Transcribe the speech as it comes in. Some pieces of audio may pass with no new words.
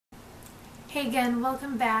Hey again,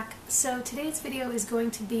 welcome back. So today's video is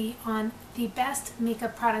going to be on the best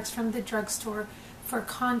makeup products from the drugstore for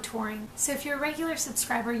contouring. So if you're a regular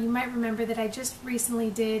subscriber, you might remember that I just recently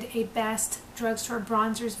did a best drugstore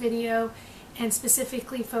bronzers video and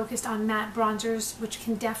specifically focused on matte bronzers, which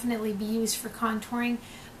can definitely be used for contouring.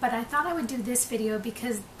 But I thought I would do this video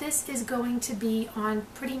because this is going to be on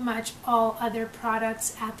pretty much all other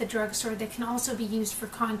products at the drugstore that can also be used for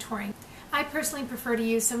contouring. I personally prefer to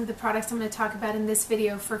use some of the products I'm going to talk about in this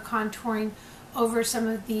video for contouring over some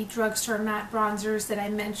of the drugstore matte bronzers that I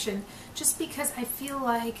mentioned, just because I feel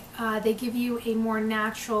like they give you a more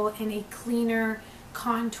natural and a cleaner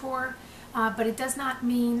contour. But it does not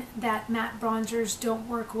mean that matte bronzers don't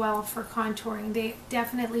work well for contouring. They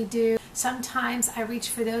definitely do. Sometimes I reach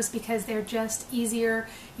for those because they're just easier.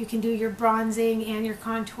 You can do your bronzing and your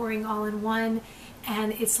contouring all in one,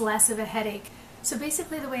 and it's less of a headache. So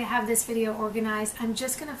basically the way I have this video organized, I'm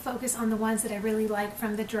just going to focus on the ones that I really like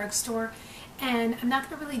from the drugstore. And I'm not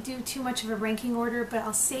going to really do too much of a ranking order, but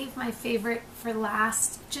I'll save my favorite for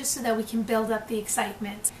last just so that we can build up the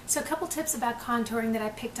excitement. So a couple tips about contouring that I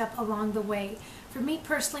picked up along the way. For me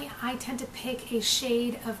personally, I tend to pick a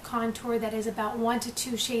shade of contour that is about 1 to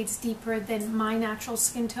 2 shades deeper than my natural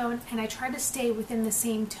skin tone, and I try to stay within the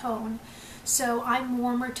same tone. So I'm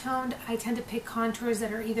warmer toned. I tend to pick contours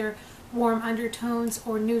that are either warm undertones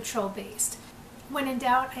or neutral based. When in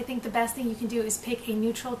doubt, I think the best thing you can do is pick a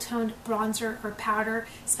neutral toned bronzer or powder,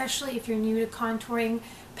 especially if you're new to contouring.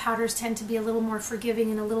 Powders tend to be a little more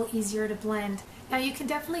forgiving and a little easier to blend. Now you can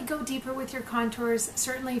definitely go deeper with your contours.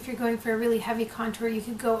 Certainly if you're going for a really heavy contour, you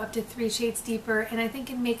could go up to 3 shades deeper, and I think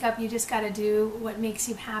in makeup you just got to do what makes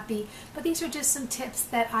you happy. But these are just some tips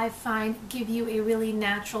that I find give you a really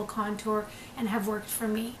natural contour and have worked for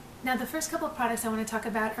me. Now the first couple of products I want to talk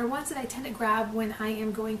about are ones that I tend to grab when I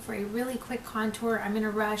am going for a really quick contour. I'm in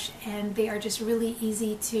a rush and they are just really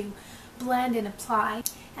easy to blend and apply.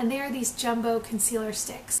 And they are these jumbo concealer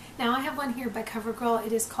sticks. Now I have one here by CoverGirl.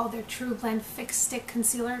 It is called their TruBlend Fix Stick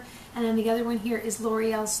Concealer. And then the other one here is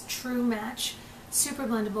L'Oreal's True Match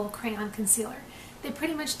Superblendable Crayon Concealer. They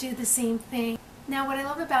pretty much do the same thing. Now what I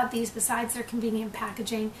love about these, besides their convenient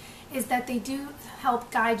packaging, is that they do help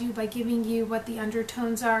guide you by giving you what the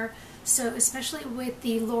undertones are. So especially with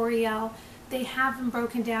the L'Oreal, they have them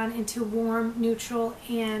broken down into warm, neutral,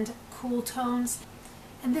 and cool tones.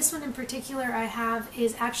 And this one in particular I have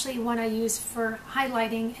is actually one I use for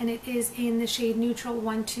highlighting, and it is in the shade Neutral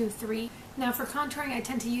 123. Now for contouring, I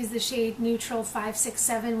tend to use the shade Neutral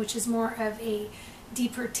 567, which is more of a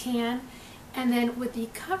deeper tan. And then with the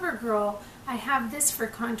CoverGirl, I have this for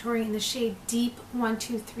contouring in the shade Deep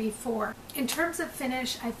 1234. In terms of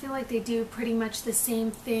finish, I feel like they do pretty much the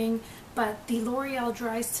same thing, but the L'Oreal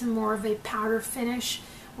dries to more of a powder finish,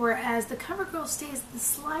 whereas the CoverGirl stays the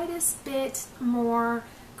slightest bit more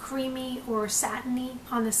creamy or satiny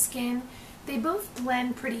on the skin. They both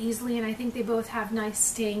blend pretty easily, and I think they both have nice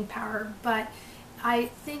staying power, but I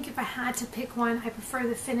think if I had to pick one, I prefer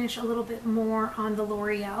the finish a little bit more on the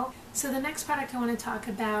L'Oreal. So the next product I want to talk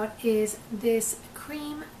about is this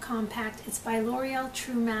cream compact. It's by L'Oreal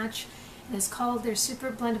True Match, and it's called their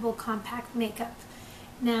Superblendable Compact Makeup.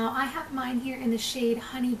 Now I have mine here in the shade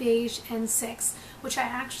Honey Beige N.Y.C, which I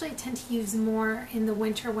actually tend to use more in the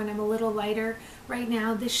winter when I'm a little lighter. Right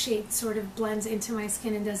now this shade sort of blends into my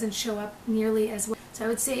skin and doesn't show up nearly as well. So I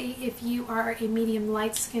would say if you are a medium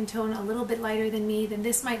light skin tone, a little bit lighter than me, then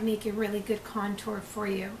this might make a really good contour for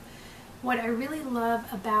you. What I really love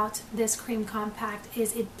about this cream compact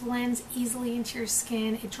is it blends easily into your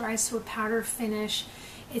skin. It dries to a powder finish.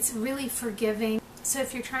 It's really forgiving. So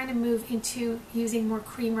if you're trying to move into using more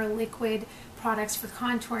cream or liquid products for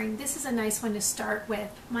contouring, this is a nice one to start with.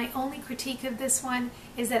 My only critique of this one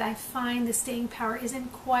is that I find the staying power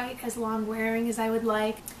isn't quite as long wearing as I would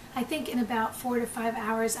like. I think in about 4 to 5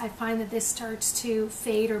 hours I find that this starts to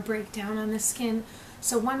fade or break down on the skin.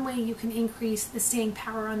 So one way you can increase the staying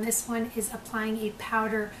power on this one is applying a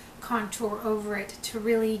powder contour over it to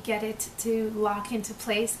really get it to lock into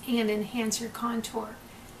place and enhance your contour.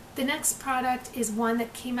 The next product is one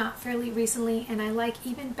that came out fairly recently and I like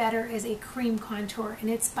even better as a cream contour, and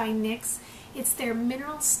it's by N.Y.C. It's their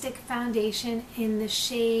Mineral Stick Foundation in the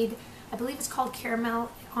shade, I believe it's called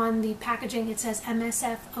Caramel. On the packaging it says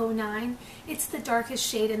MSF09. It's the darkest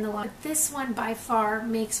shade in the line. This one by far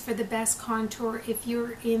makes for the best contour if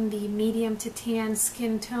you're in the medium to tan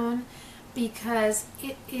skin tone, because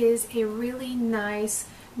it is a really nice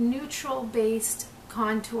neutral based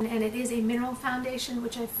contour, and it is a mineral foundation,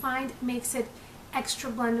 which I find makes it extra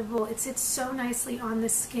blendable. It sits so nicely on the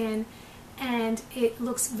skin and it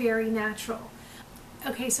looks very natural.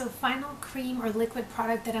 Okay, so final cream or liquid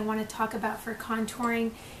product that I want to talk about for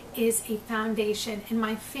contouring is a foundation. And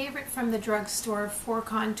my favorite from the drugstore for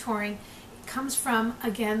contouring comes from,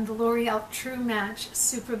 again, the L'Oreal True Match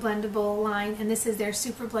Superblendable line. And this is their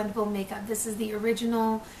Superblendable makeup. This is the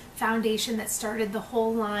original foundation that started the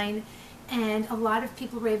whole line. And a lot of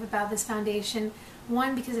people rave about this foundation.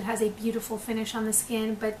 One, because it has a beautiful finish on the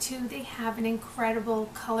skin, but two, they have an incredible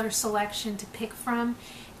color selection to pick from,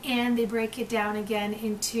 and they break it down again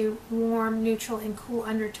into warm, neutral, and cool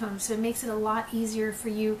undertones. So it makes it a lot easier for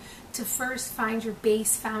you to first find your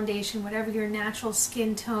base foundation, whatever your natural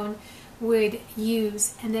skin tone would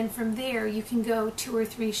use, and then from there you can go 2 or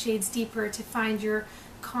 3 shades deeper to find your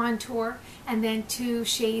contour, and then 2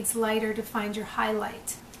 shades lighter to find your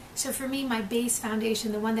highlight. So for me, my base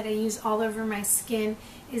foundation, the one that I use all over my skin,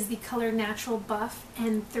 is the color Natural Buff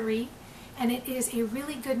N3, and it is a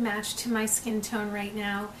really good match to my skin tone right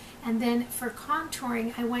now. And then for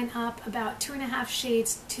contouring, I went up about 2.5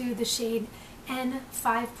 shades to the shade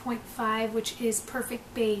N5.5, which is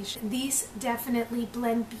Perfect Beige. These definitely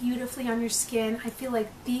blend beautifully on your skin. I feel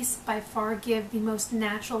like these by far give the most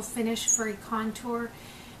natural finish for a contour,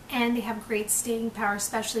 and they have great staying power,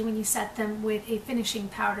 especially when you set them with a finishing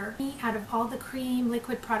powder. Out of all the cream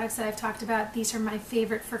liquid products that I've talked about, these are my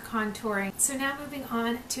favorite for contouring. So now moving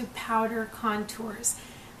on to powder contours.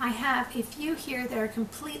 I have a few here that are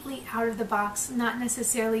completely out of the box, not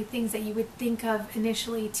necessarily things that you would think of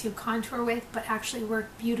initially to contour with, but actually work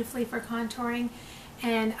beautifully for contouring,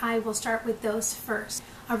 and I will start with those first.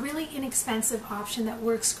 A really inexpensive option that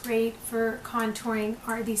works great for contouring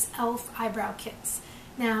are these e.l.f. eyebrow kits.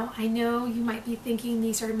 Now, I know you might be thinking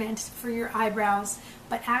these are meant for your eyebrows,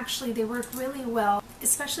 but actually they work really well,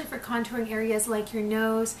 especially for contouring areas like your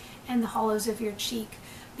nose and the hollows of your cheek.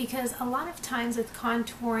 Because a lot of times with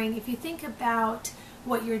contouring, if you think about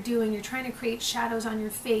what you're doing, you're trying to create shadows on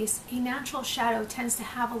your face, a natural shadow tends to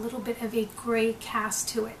have a little bit of a gray cast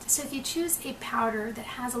to it. So if you choose a powder that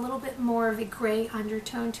has a little bit more of a gray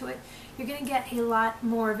undertone to it, you're going to get a lot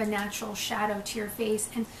more of a natural shadow to your face,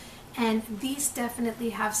 and these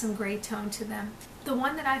definitely have some gray tone to them. The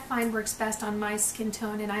one that I find works best on my skin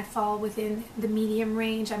tone, and I fall within the medium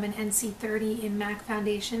range, I'm an N.C 30 in MAC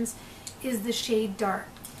foundations, is the shade Dark.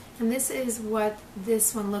 And this is what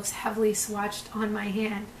this one looks heavily swatched on my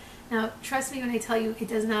hand. Now, trust me when I tell you it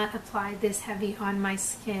does not apply this heavy on my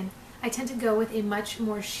skin. I tend to go with a much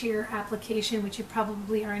more sheer application, which you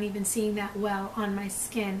probably aren't even seeing that well on my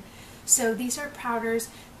skin. So these are powders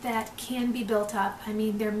that can be built up. I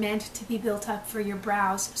mean, they're meant to be built up for your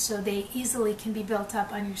brows, so they easily can be built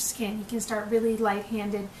up on your skin. You can start really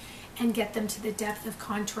light-handed and get them to the depth of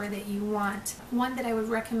contour that you want. One that I would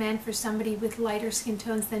recommend for somebody with lighter skin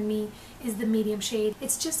tones than me is the medium shade.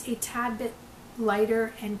 It's just a tad bit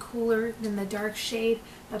lighter and cooler than the dark shade,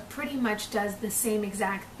 but pretty much does the same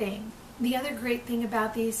exact thing. The other great thing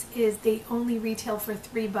about these is they only retail for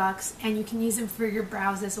 $3, and you can use them for your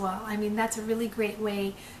brows as well. I mean, that's a really great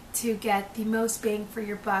way to get the most bang for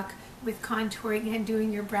your buck with contouring and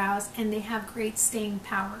doing your brows, and they have great staying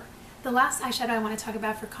power. The last eyeshadow I want to talk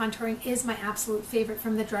about for contouring is my absolute favorite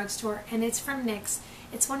from the drugstore, and it's from N.Y.C.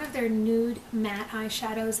 It's one of their nude matte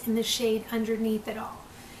eyeshadows in the shade Underneath It All.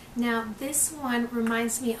 Now, this one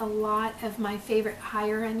reminds me a lot of my favorite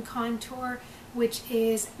higher end contour, which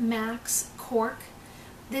is MAC's Cork.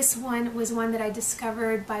 This one was one that I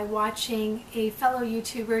discovered by watching a fellow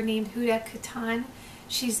YouTuber named Huda Katan.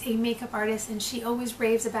 She's a makeup artist, and she always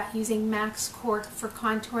raves about using MAC's Cork for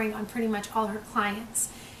contouring on pretty much all her clients.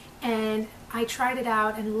 And I tried it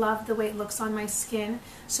out and loved the way it looks on my skin.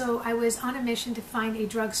 So I was on a mission to find a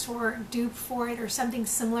drugstore dupe for it or something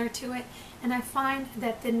similar to it. And I find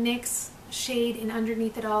that the N.Y.C shade in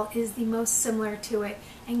Underneath It All is the most similar to it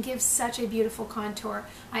and gives such a beautiful contour.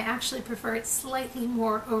 I actually prefer it slightly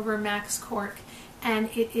more over MAC's Cork, and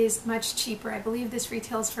it is much cheaper. I believe this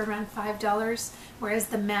retails for around $5, whereas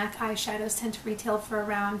the MAC eyeshadows tend to retail for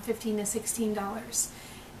around $15 to $16.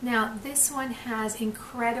 Now, this one has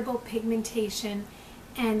incredible pigmentation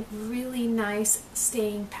and really nice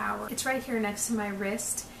staying power. It's right here next to my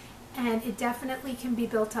wrist, and it definitely can be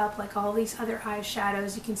built up like all these other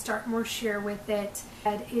eyeshadows. You can start more sheer with it,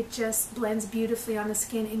 and it just blends beautifully on the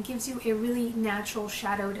skin and gives you a really natural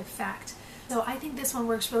shadowed effect. So I think this one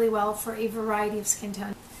works really well for a variety of skin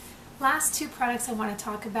tones. Last two products I want to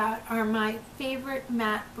talk about are my favorite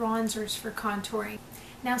matte bronzers for contouring.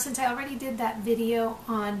 Now, since I already did that video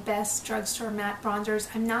on best drugstore matte bronzers,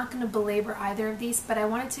 I'm not going to belabor either of these, but I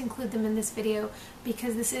wanted to include them in this video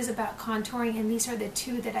because this is about contouring, and these are the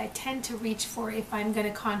two that I tend to reach for if I'm going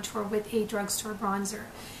to contour with a drugstore bronzer.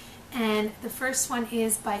 And the first one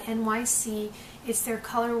is by N.Y.C. It's their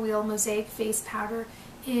Color Wheel Mosaic Face Powder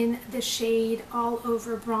in the shade All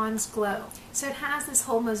Over Bronze Glow. So it has this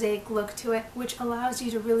whole mosaic look to it, which allows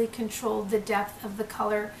you to really control the depth of the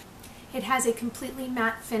color. It has a completely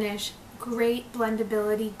matte finish, great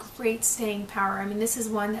blendability, great staying power. I mean, this is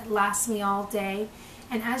one that lasts me all day.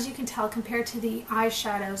 And as you can tell, compared to the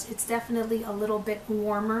eyeshadows, it's definitely a little bit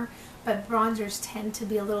warmer, but bronzers tend to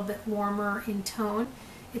be a little bit warmer in tone.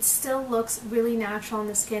 It still looks really natural on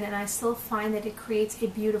the skin, and I still find that it creates a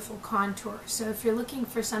beautiful contour. So if you're looking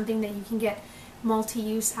for something that you can get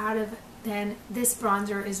multi-use out of, then this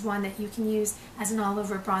bronzer is one that you can use as an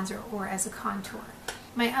all-over bronzer or as a contour.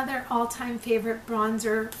 My other all-time favorite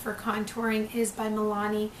bronzer for contouring is by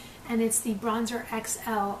Milani, and it's the Bronzer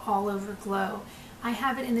XL All Over Glow. I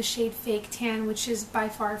have it in the shade Fake Tan, which is by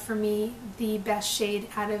far for me the best shade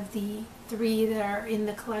out of the 3 that are in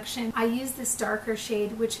the collection. I use this darker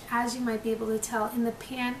shade, which, as you might be able to tell in the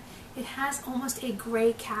pan, it has almost a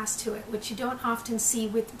gray cast to it, which you don't often see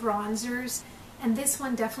with bronzers, and this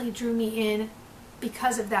one definitely drew me in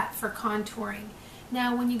because of that for contouring.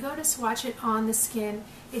 Now when you go to swatch it on the skin,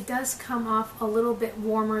 it does come off a little bit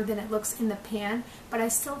warmer than it looks in the pan, but I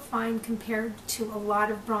still find compared to a lot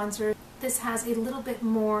of bronzers, this has a little bit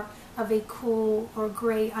more of a cool or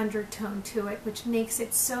gray undertone to it, which makes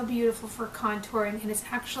it so beautiful for contouring, and it's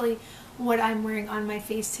actually what I'm wearing on my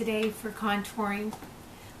face today for contouring.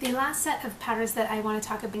 The last set of powders that I want to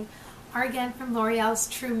talk about are again from L'Oreal's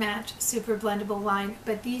True Match Superblendable line,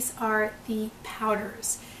 but these are the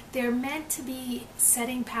powders. They're meant to be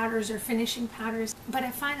setting powders or finishing powders, but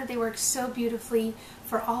I find that they work so beautifully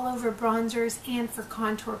for all over bronzers and for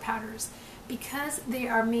contour powders. Because they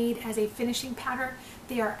are made as a finishing powder,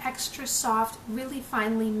 they are extra soft, really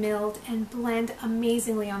finely milled, and blend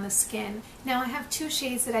amazingly on the skin. Now I have 2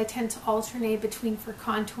 shades that I tend to alternate between for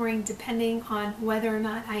contouring depending on whether or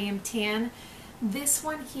not I am tan. This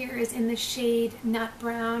one here is in the shade Nut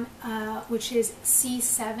Brown, which is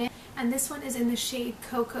C7, and this one is in the shade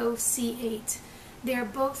Cocoa C8. They are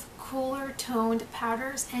both cooler toned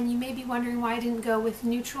powders, and you may be wondering why I didn't go with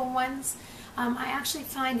neutral ones. I actually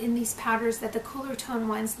find in these powders that the cooler tone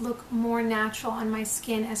ones look more natural on my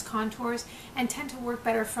skin as contours and tend to work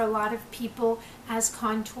better for a lot of people as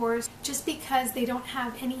contours, just because they don't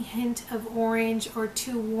have any hint of orange or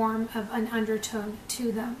too warm of an undertone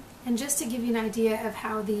to them. And just to give you an idea of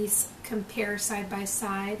how these compare side by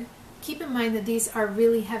side, keep in mind that these are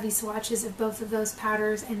really heavy swatches of both of those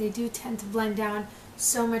powders, and they do tend to blend down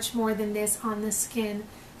so much more than this on the skin.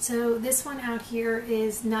 So this one out here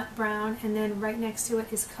is Nut Brown, and then right next to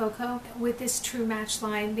it is Cocoa. With this True Match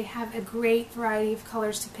line, they have a great variety of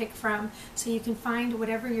colors to pick from, so you can find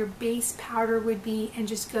whatever your base powder would be and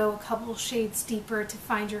just go a couple shades deeper to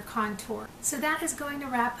find your contour. So that is going to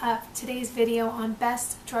wrap up today's video on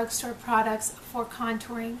best drugstore products for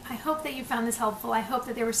contouring. I hope that you found this helpful. I hope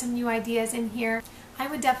that there were some new ideas in here. I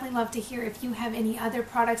would definitely love to hear if you have any other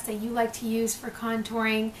products that you like to use for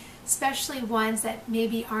contouring, especially ones that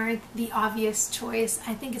maybe aren't the obvious choice.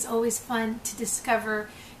 I think it's always fun to discover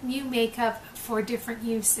new makeup for different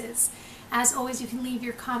uses. As always, you can leave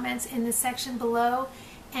your comments in the section below,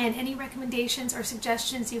 and any recommendations or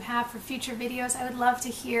suggestions you have for future videos, I would love to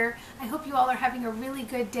hear. I hope you all are having a really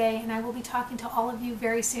good day, and I will be talking to all of you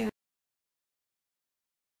very soon.